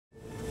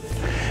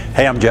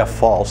Hey, I'm Jeff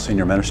Faull,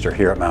 Senior Minister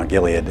here at Mount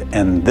Gilead,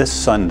 and this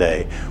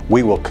Sunday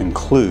we will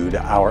conclude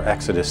our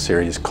Exodus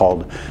series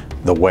called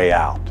The Way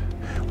Out.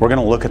 We're going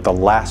to look at the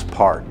last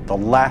part, the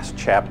last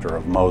chapter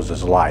of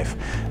Moses' life.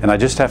 And I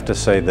just have to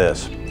say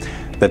this,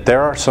 that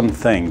there are some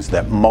things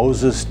that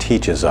Moses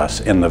teaches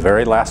us in the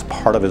very last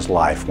part of his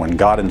life when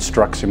God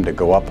instructs him to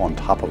go up on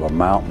top of a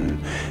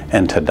mountain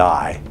and to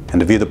die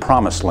and to view the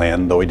promised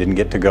land, though he didn't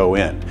get to go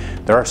in.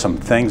 There are some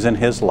things in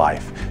his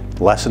life,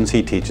 lessons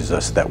he teaches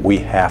us, that we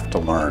have to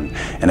learn.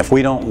 And if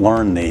we don't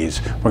learn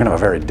these, we're going to have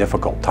a very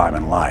difficult time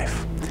in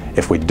life.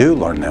 If we do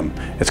learn them,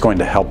 it's going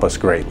to help us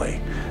greatly.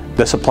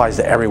 This applies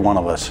to every one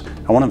of us.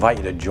 I want to invite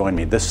you to join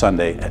me this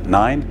Sunday at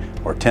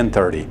 9 or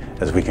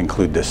 10:30 as we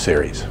conclude this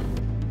series.